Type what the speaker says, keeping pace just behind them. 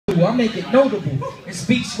I make it notable. It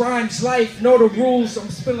speaks rhymes life, know the rules. I'm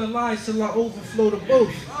spilling lines till I overflow the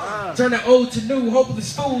booth. Turn the old to new,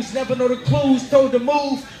 hopeless fools. Never know the clues, told the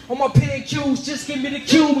move. On my pen cues, just give me the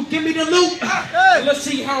cue and give me the loot. And let's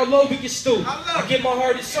see how low we can stoop. I give my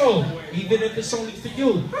heart and soul, even if it's only for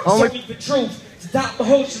you. It's only for truth. Stop the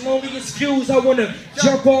host, loneliest views. I wanna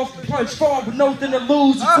jump off the punch far with nothing to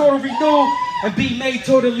lose. It's all renew and be made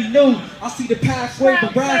totally new. I see the pathway,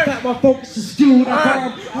 but right that my focus is skewed. I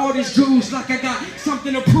rhyme all these jewels like I got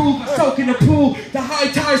something to prove. I soak in the pool, the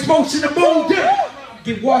high tides, motion to move. Yeah.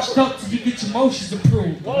 Get washed up till you get your motions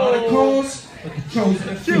improved. A lot of cause, but the chosen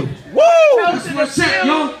a few. Woo! That's what I said,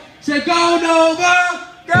 yo. Say go Nova,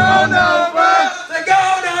 Go Nova! say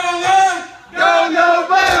go Nova. Go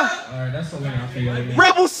Nova! Alright, that's all I got for you.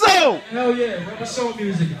 Rebel Soul! Hell yeah, Rebel Soul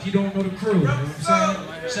music if you don't know the crew. You know what I'm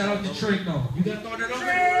saying? Shout out to Trickno. You got thrown it over?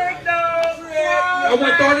 I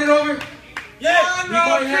want thrown it over? Yeah, we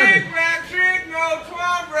might have it.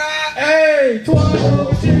 Hey,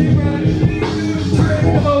 12,